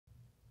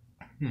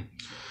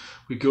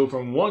We go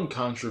from one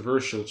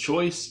controversial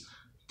choice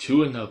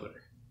to another.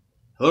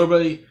 Hello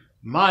everybody,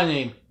 my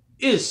name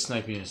is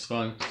Sniping is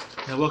Fun,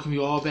 and I welcome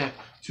you all back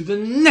to the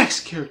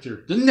next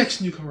character, the next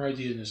newcomer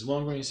idea in this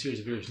long-running series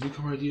of various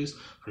newcomer ideas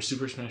for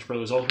Super Smash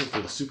Bros. Ultimate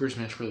for the Super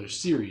Smash Bros.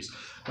 Series.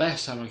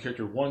 Last time on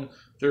character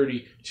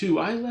 132,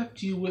 I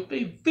left you with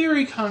a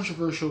very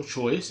controversial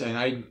choice, and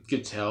I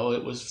could tell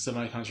it was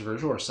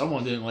semi-controversial, or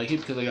someone didn't like it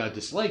because I got a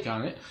dislike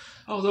on it,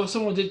 although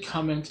someone did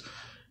comment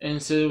and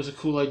said it was a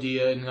cool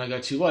idea, and I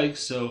got 2 likes,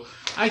 so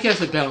I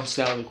guess it balanced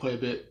out quite a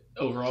bit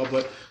overall,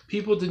 but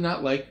people did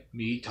not like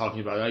me talking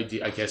about an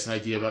idea, an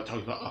idea about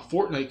talking about a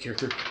Fortnite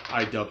character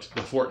I dubbed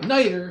the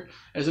Fortniter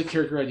as a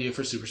character idea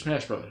for Super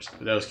Smash Bros.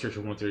 But that was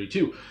character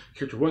 132.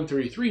 Character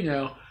 133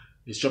 now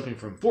is jumping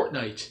from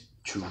Fortnite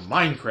to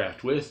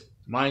Minecraft with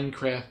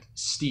Minecraft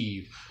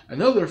Steve.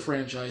 Another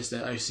franchise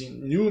that I've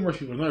seen numerous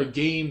people, another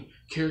game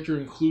character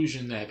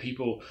inclusion that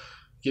people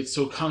get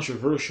so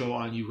controversial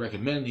on you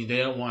recommending. They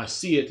don't want to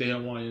see it. They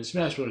don't want it in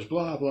Smash Bros.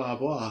 Blah, blah,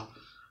 blah.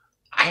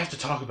 I have to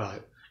talk about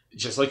it.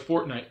 Just like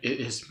Fortnite,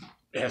 it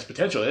has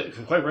potential. It,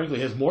 quite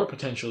frankly, has more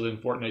potential than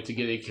Fortnite to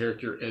get a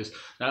character as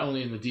not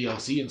only in the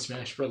DLC in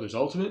Smash Bros.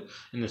 Ultimate,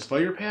 in this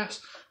Fighter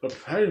Pass, but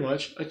pretty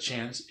much a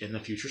chance in the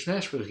future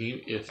Smash Bros. Game,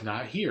 if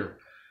not here,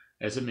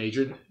 as a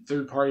major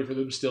third party for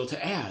them still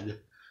to add.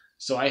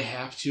 So I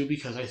have to,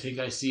 because I think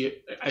I see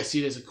it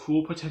as a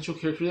cool potential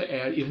character to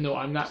add, even though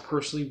I'm not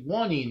personally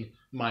wanting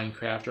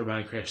Minecraft or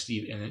Minecraft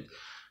Steve in it.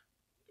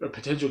 A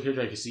potential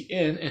character I could see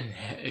in, and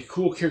a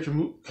cool character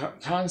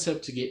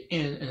concept to get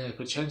in, and a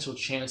potential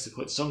chance to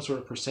put some sort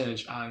of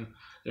percentage on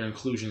their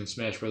inclusion in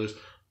Smash Brothers.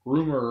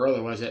 Rumor or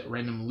otherwise, that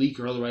random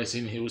leak or otherwise,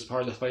 saying he was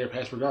part of the Fighter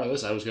Pass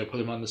regardless. I was going to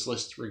put him on this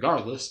list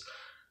regardless.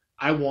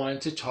 I wanted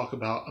to talk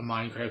about a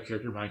Minecraft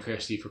character,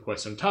 Minecraft Steve, for quite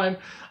some time.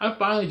 I'm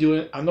finally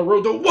doing it on the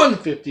road to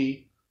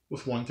 150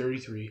 with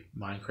 133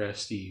 Minecraft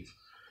Steve.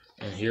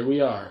 And here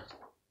we are.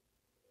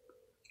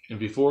 And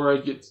before I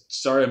get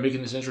started, I'm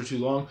making this intro too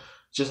long.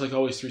 Just like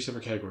always, 3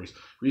 separate categories.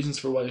 Reasons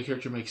for why the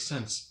character makes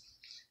sense,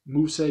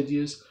 moveset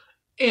ideas,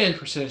 and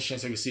percentage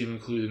chance I can see him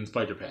included in the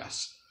Fighter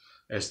Pass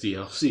as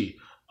DLC.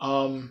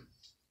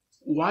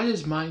 Why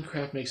does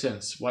Minecraft make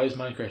sense? Why is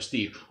Minecraft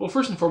Steve? Well,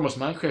 first and foremost,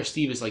 Minecraft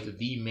Steve is like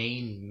the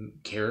main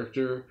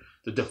character,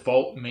 the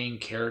default main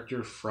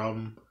character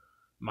from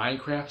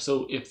Minecraft.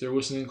 So if there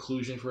was an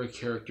inclusion for a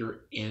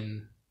character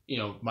in,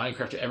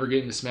 Minecraft to ever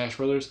get into Smash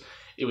Brothers,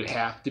 it would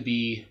have to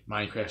be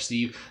Minecraft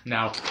Steve.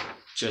 Now,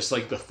 just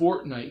like the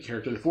Fortnite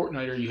character, the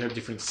Fortniter, you have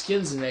different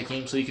skins in that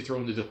game, so you can throw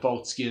in the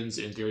default skins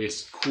and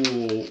various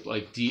cool,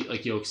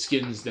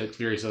 skins that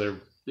various other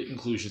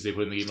inclusions they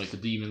put in the game, like the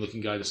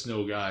demon-looking guy, the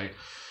snow guy,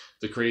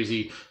 the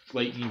crazy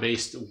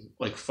lightning-based,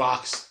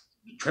 fox,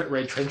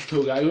 red trench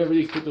coat guy, whoever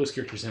you put those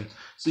characters in.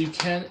 So you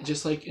can,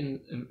 just like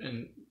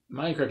in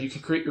Minecraft, you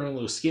can create your own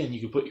little skin.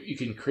 You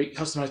can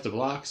customize the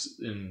blocks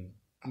and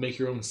make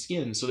your own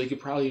skin. So they could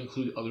probably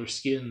include other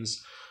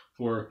skins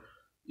for,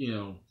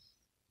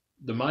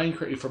 the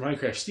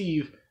Minecraft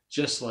Steve,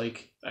 just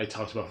like I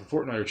talked about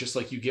for Fortnite, or just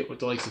like you get with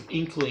the likes of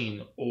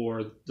Inkling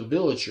or the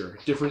Villager,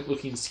 different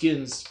looking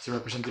skins to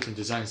represent different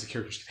designs the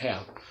characters could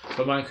have.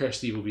 But Minecraft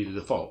Steve will be the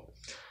default.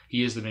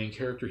 He is the main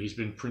character. He's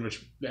been pretty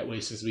much that way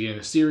since the beginning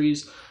of the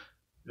series.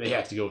 They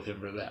have to go with him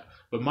for that.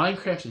 But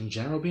Minecraft in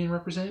general being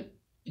represented,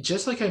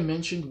 just like I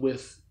mentioned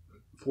with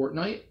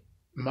Fortnite,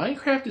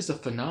 Minecraft is a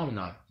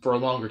phenomenon for a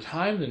longer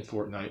time than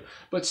Fortnite,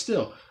 but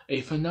still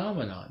a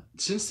phenomenon.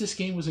 Since this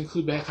game was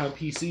included back on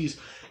PCs,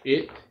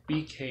 it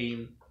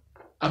became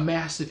a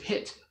massive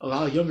hit. A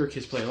lot of younger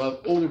kids play it, a lot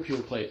of older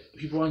people play it,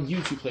 people on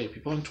YouTube play it,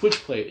 people on Twitch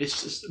play it.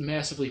 It's just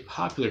massively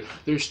popular.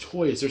 There's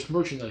toys, there's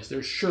merchandise,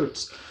 there's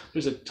shirts,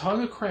 there's a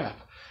ton of crap.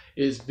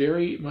 It is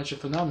very much a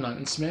phenomenon,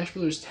 and Smash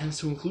Bros. Tends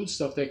to include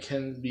stuff that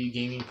can be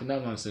gaming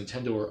phenomenons,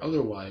 Nintendo or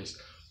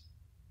otherwise.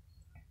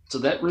 So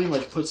that really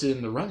much puts it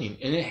in the running,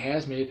 and it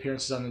has made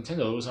appearances on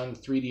Nintendo. It was on the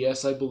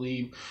 3DS, I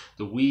believe,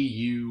 the Wii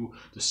U,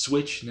 the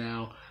Switch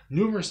now,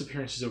 numerous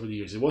appearances over the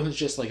years. It wasn't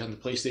just like on the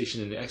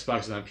PlayStation and the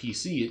Xbox and on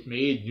PC. It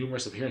made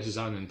numerous appearances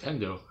on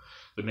Nintendo.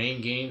 The main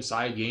games,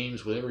 side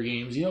games, whatever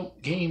games,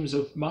 games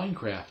of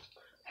Minecraft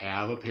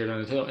have appeared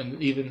on Nintendo.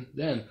 And even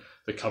then,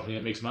 the company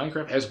that makes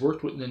Minecraft has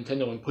worked with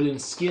Nintendo and put in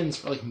skins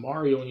for like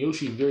Mario and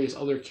Yoshi and various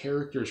other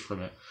characters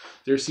from it.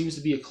 There seems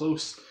to be a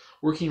close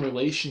working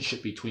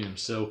relationship between them.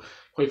 So,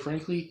 quite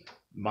frankly,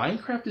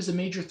 Minecraft is a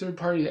major third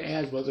party to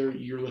add, whether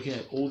you're looking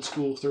at old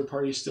school third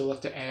parties still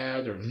left to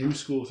add or new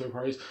school third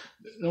parties.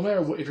 No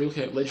matter what, if you're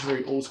looking at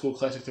legendary old school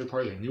classic third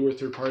parties or newer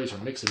third parties or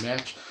mix and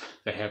match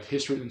that have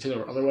history with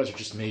Nintendo or otherwise are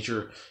just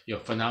major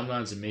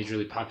phenomenons and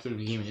majorly popular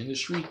in the gaming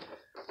industry,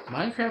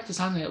 Minecraft is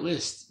on that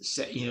list.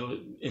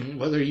 And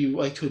whether you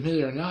like to admit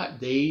it or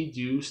not, they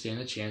do stand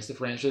a chance. The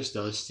franchise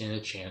does stand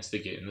a chance to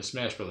get into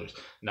Smash Brothers.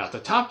 Not the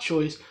top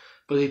choice,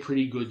 but a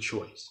pretty good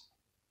choice.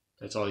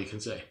 That's all you can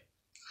say.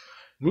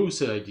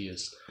 Moveset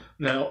ideas.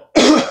 Now,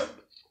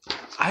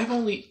 I've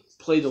only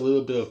played a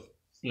little bit of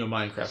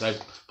Minecraft. I've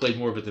played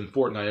more of it than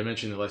Fortnite. I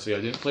mentioned in the last video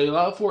I didn't play a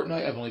lot of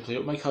Fortnite. I've only played it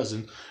with my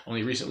cousin.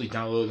 Only recently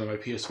downloaded it on my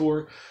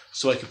PS4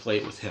 so I could play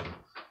it with him.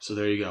 So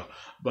there you go.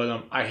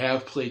 But I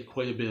have played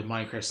quite a bit of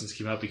Minecraft since it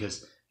came out,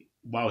 because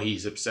while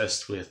he's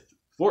obsessed with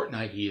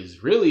Fortnite, he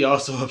is really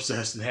also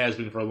obsessed, and has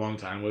been for a long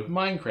time, with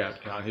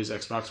Minecraft. And on his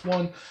Xbox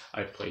One,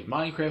 I've played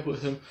Minecraft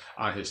with him.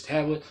 On his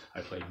tablet,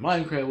 I played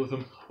Minecraft with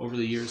him. Over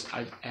the years,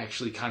 I've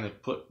actually kind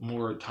of put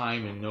more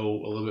time and know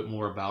a little bit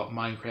more about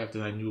Minecraft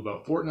than I knew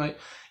about Fortnite.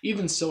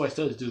 Even so, I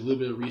started to do a little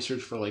bit of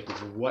research for like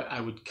what I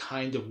would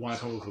kind of want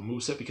to come up with a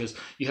moveset, because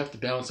you have to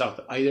balance out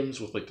the items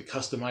with like the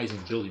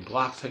customizing building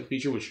block type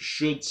feature, which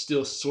should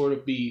still sort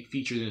of be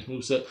featured in his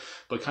moveset,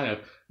 but kind of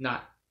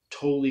not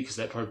totally, because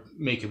that part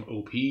make him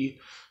OP.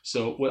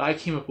 So what I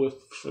came up with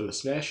for the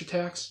smash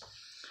attacks,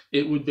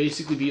 it would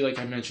basically be, like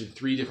I mentioned,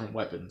 3 different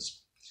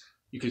weapons.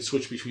 You could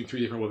switch between 3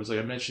 different weapons, like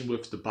I mentioned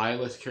with the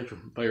Byleth character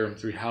from Fire Emblem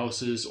Three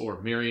Houses,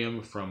 or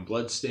Miriam from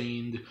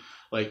Bloodstained.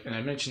 And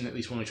I mentioned at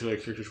least 1 or 2 other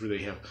characters where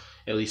they have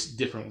at least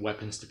different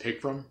weapons to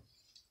pick from,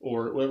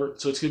 or whatever.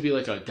 So it's going to be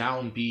like a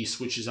down B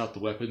switches out the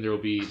weapon. There will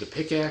be the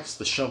pickaxe,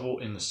 the shovel,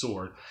 and the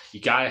sword. You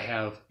gotta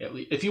have at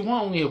least, if you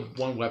want, only have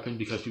 1 weapon,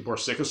 because people are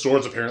sick of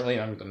swords apparently.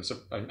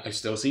 I'm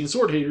still seeing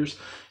sword haters.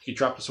 You can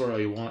drop the sword all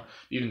you want.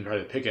 Even try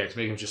the pickaxe,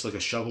 make them just like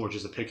a shovel or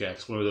just a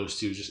pickaxe, one of those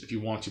 2, just if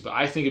you want to. But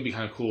I think it'd be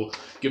kind of cool,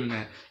 given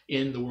that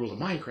in the world of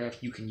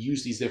Minecraft you can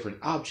use these different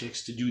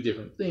objects to do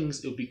different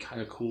things. It would be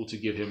kind of cool to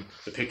give him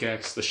the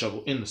pickaxe, the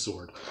shovel, and the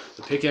sword.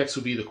 The pickaxe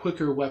will be the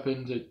quicker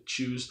weapon to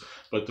choose,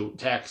 but the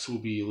attacks will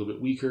be a little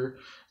bit weaker.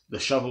 The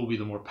shovel will be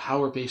the more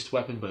power-based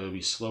weapon, but it'll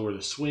be slower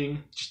to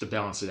swing, just to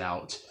balance it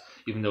out.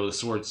 Even though the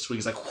sword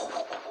swings like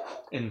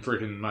in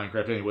freaking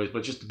Minecraft anyways,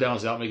 but just to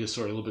balance it out, make the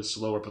sword a little bit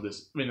slower. But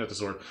not the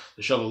sword,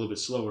 the shovel a little bit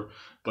slower,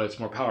 but it's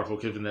more powerful,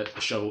 given that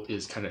the shovel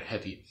is kind of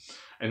heavy.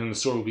 And then the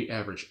sword will be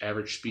average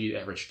speed,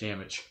 average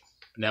damage.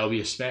 And that will be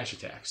his smash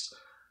attacks.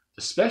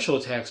 The special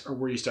attacks are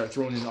where you start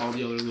throwing in all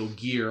the other little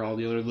gear, all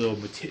the other little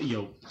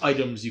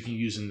items you can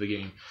use in the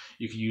game.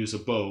 You can use a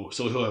bow,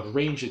 so he'll have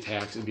range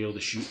attacks and be able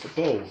to shoot a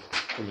bow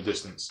from a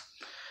distance.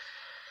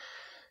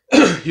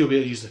 He'll be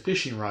able to use the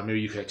fishing rod.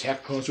 Maybe you can attack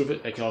opponents with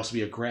it. That can also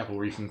be a grapple,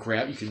 where you can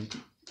grab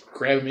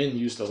him in,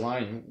 use the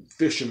line, and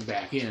fish him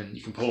back in.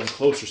 You can pull him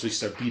closer, so you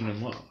start beating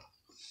him up.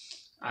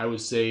 I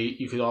would say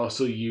you could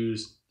also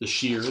use the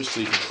shears,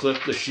 so you can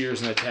clip the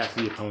shears and attack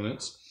the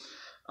opponents.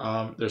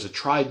 There's a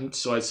trident,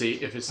 so I'd say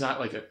if it's not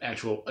like an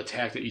actual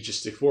attack that you just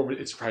stick forward,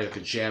 it's probably like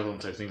a javelin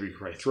type thing where you can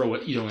probably throw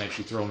it. You don't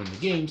actually throw them in the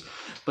games,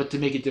 but to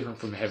make it different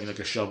from having like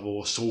a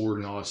shovel, a sword,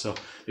 and all that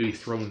stuff, maybe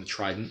throw in the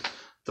trident.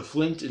 The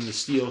flint and the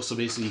steel, so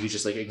basically you could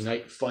just like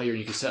ignite fire, and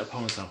you can set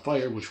opponents on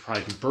fire, which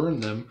probably can burn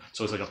them.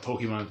 So it's like a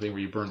Pokemon thing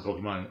where you burn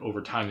Pokemon, and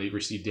over time they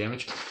receive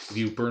damage. If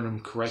you burn them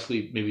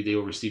correctly, maybe they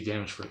will receive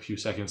damage for a few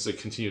seconds, like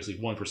continuously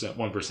 1%, 1%,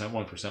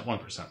 1%,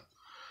 1%.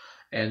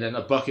 And then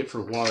a bucket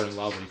for water and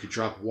lava. You could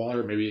drop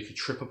water, maybe it could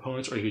trip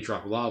opponents, or you could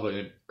drop lava and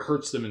it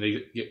hurts them and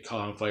they get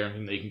caught on fire,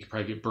 and they can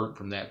probably get burnt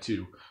from that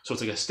too. So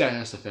it's like a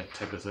status effect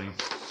type of thing.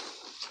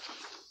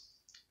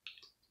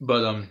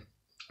 But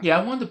yeah,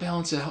 I wanted to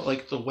balance out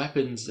like the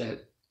weapons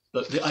that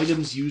the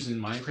items used in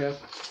Minecraft,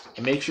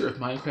 and make sure if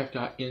Minecraft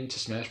got into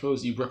Smash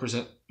Bros, you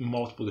represent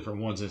multiple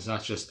different ones, and it's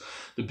not just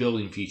the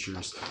building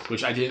features,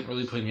 which I didn't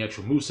really play in the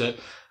actual moveset.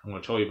 I'm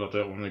going to tell you about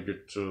that when I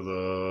get to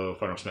the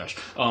final Smash.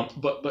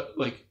 But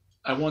like,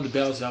 I wanted to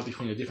balance it out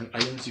between the different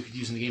items you could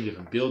use in the game,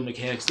 different build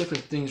mechanics,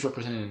 different things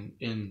represented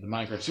in the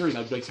Minecraft series.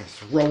 I'd like to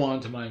throw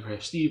onto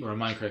Minecraft Steve or a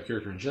Minecraft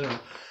character in general,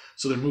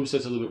 so their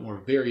moveset's a little bit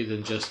more varied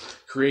than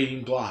just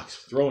creating blocks,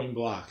 throwing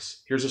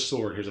blocks. Here's a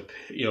sword, here's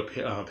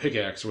a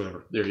pickaxe or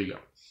whatever. There you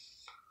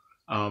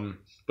go.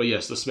 But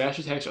yes, the smash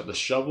attacks are the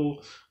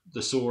shovel,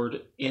 the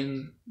sword,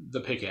 and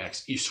the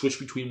pickaxe. You switch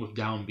between with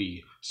down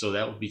B, so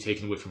that would be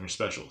taken away from your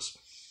specials.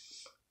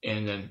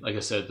 And then, like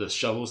I said, the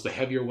shovel's the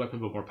heavier weapon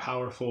but more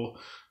powerful.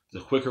 The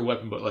quicker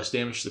weapon but less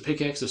damage. The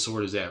pickaxe, the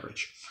sword is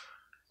average.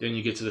 Then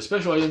you get to the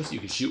special items. You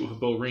can shoot with a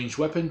bow ranged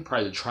weapon.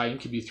 Probably the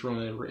trident could be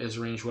thrown as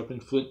a ranged weapon.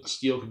 Flint and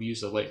steel could be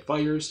used to light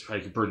fires.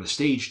 Probably could burn the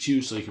stage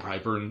too, so you could probably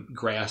burn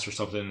grass or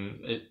something.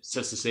 It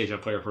sets the stage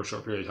on fire for a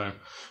short period of time.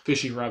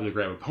 Fishing rod to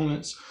grab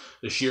opponents.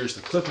 The shears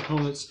to clip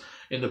opponents.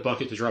 And the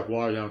bucket to drop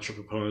water down, trip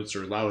opponents,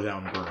 or lava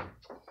down and burn them.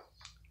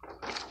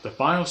 The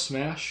final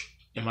smash,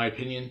 in my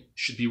opinion,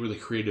 should be where the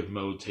creative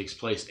mode takes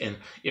place. And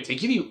if they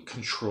give you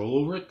control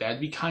over it, that'd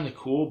be kind of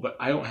cool, but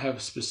I don't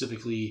have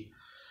specifically,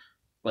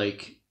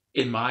 like,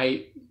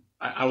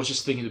 I was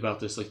just thinking about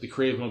this, like the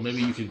creative mode,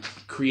 maybe you can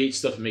create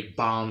stuff and make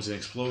bombs and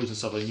explodes and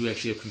stuff, like you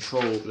actually have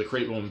control over the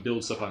creative mode and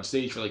build stuff on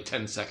stage for like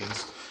 10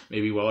 seconds,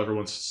 maybe while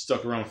everyone's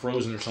stuck around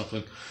frozen or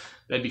something.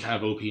 That'd be kind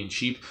of OP and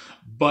cheap.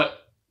 But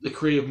the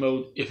creative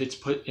mode, if it's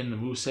put in the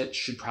moveset,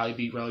 should probably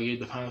be relegated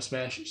to Final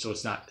Smash, so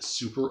it's not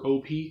super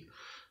OP.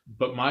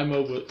 But my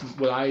mode,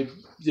 what I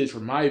did for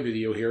my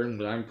video here, and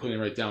what I'm putting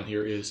right down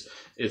here, is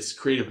it's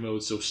creative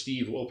mode. So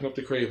Steve will open up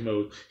the creative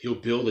mode. He'll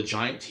build a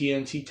giant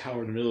TNT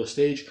tower in the middle of the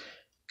stage.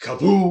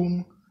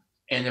 Kaboom!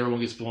 and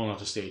everyone gets blown off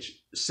the stage.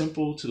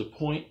 Simple, to the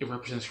point. It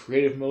represents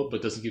creative mode,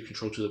 but doesn't give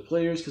control to the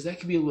players, because that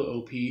can be a little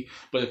OP.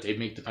 But if they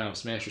make the Final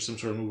Smash or some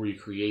sort of move where you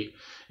create,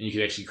 and you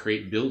can actually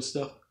create and build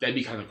stuff, that'd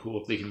be kind of cool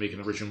if they can make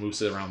an original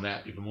moveset around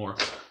that even more.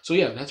 So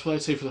yeah, that's what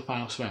I'd say for the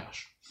Final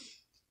Smash.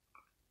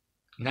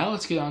 Now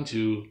let's get on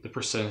to the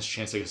percentage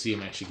chance I can see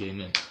him actually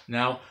getting in.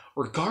 Now,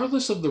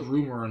 regardless of the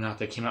rumor or not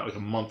that came out like a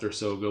month or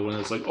so ago when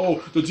it's like,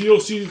 oh, the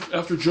DLC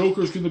after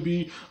Joker is going to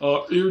be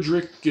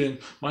Erdrick and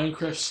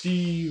Minecraft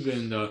Steve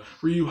and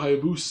Ryu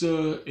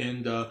Hayabusa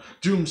and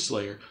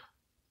Doomslayer.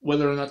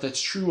 Whether or not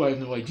that's true, I have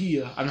no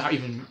idea. I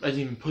didn't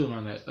even put him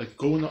on that. Like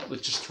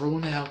just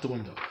throwing that out the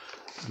window.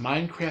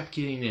 Minecraft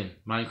getting in,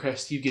 Minecraft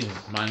Steve getting in,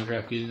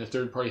 Minecraft getting a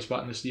third-party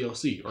spot in this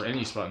DLC, or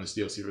any spot in this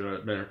DLC for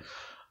that matter.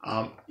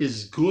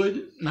 Is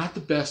good, not the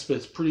best, but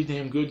it's pretty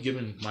damn good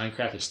given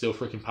Minecraft is still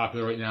freaking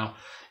popular right now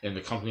and the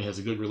company has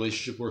a good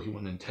relationship working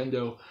with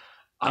Nintendo.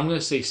 I'm going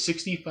to say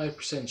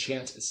 65%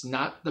 chance. It's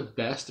not the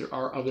best. There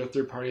are other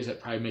third parties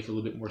that probably make a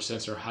little bit more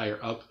sense or higher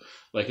up,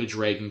 like a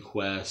Dragon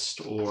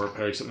Quest or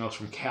probably something else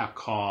from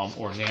Capcom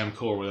or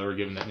Namco or whatever,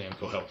 given that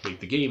Namco helped make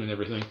the game and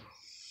everything.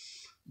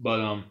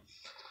 But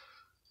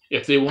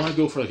if they want to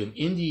go for like an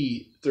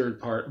indie third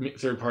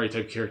party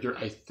type character,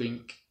 I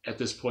think at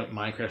this point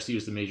Minecraft Steve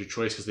is the major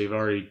choice because they've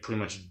already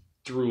pretty much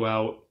threw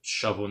out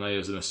Shovel Knight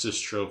as an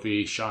assist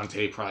trophy.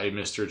 Shantae probably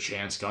missed her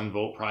chance.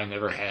 Gunvolt probably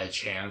never had a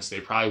chance. They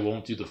probably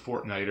won't do the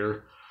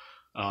Fortniter.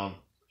 And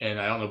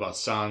I don't know about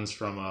Sans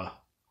from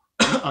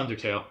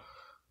Undertale.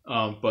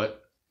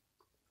 But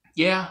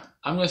yeah,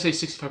 I'm going to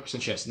say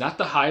 65% chance. Not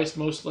the highest,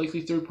 most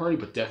likely third party,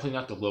 but definitely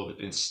not the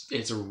lowest.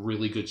 It's a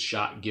really good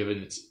shot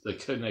given the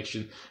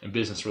connection and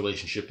business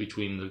relationship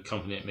between the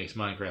company that makes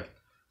Minecraft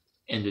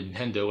and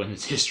Nintendo and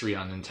its history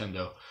on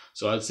Nintendo.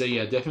 So I'd say,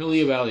 yeah,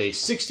 definitely about a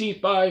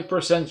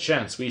 65%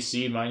 chance we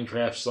see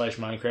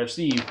Minecraft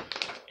Steve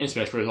in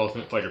Smash Bros.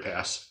 Ultimate Fighter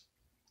Pass.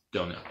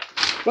 Don't know.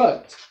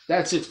 But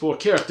that's it for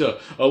character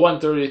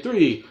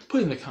 133.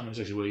 Put in the comment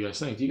section what you guys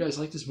think. Do you guys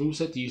like this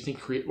moveset? Do you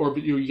think do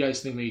you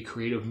guys think maybe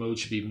creative mode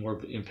should be more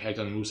impact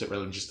on the moveset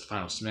rather than just the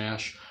final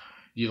smash?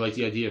 Do you like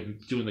the idea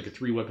of doing like a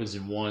 3 weapons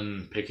in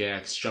one,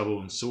 pickaxe,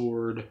 shovel, and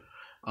sword?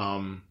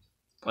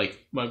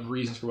 Like, my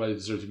reasons for why they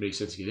deserve to make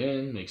sense to get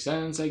in make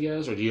sense, I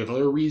guess? Or do you have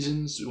other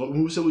reasons? What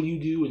moveset would you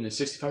do in the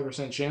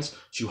 65% chance?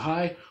 Too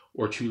high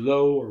or too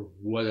low or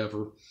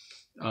whatever?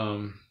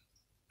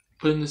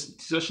 Put in this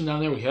discussion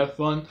down there. We have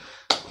fun.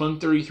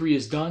 133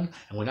 is done.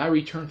 And when I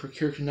return for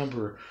character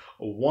number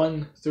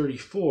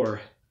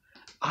 134,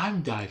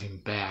 I'm diving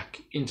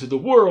back into the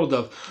world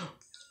of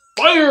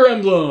Fire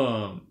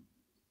Emblem!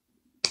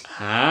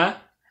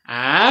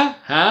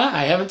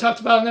 I haven't talked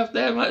about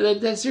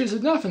that series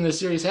enough in this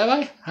series, have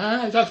I?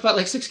 I've talked about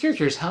like 6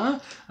 characters,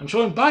 I'm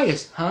showing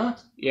bias,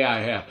 Yeah, I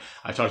have.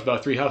 I've talked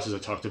about 3 houses.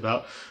 I've talked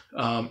about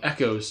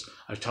Echoes.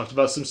 I've talked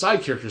about some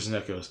side characters in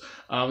Echoes.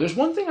 There's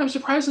one thing I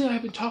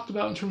haven't talked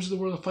about in terms of the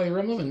world of Fire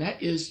Emblem, and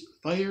that is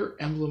Fire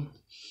Emblem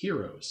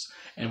Heroes.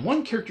 And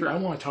one character I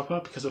want to talk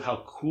about because of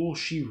how cool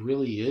she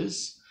really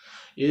is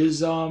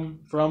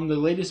from the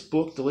latest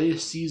book, the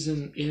latest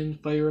season in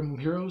Fire Emblem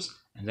Heroes,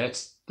 and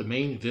that's the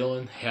main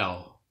villain,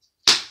 Hell.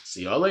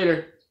 See y'all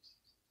later.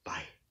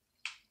 Bye.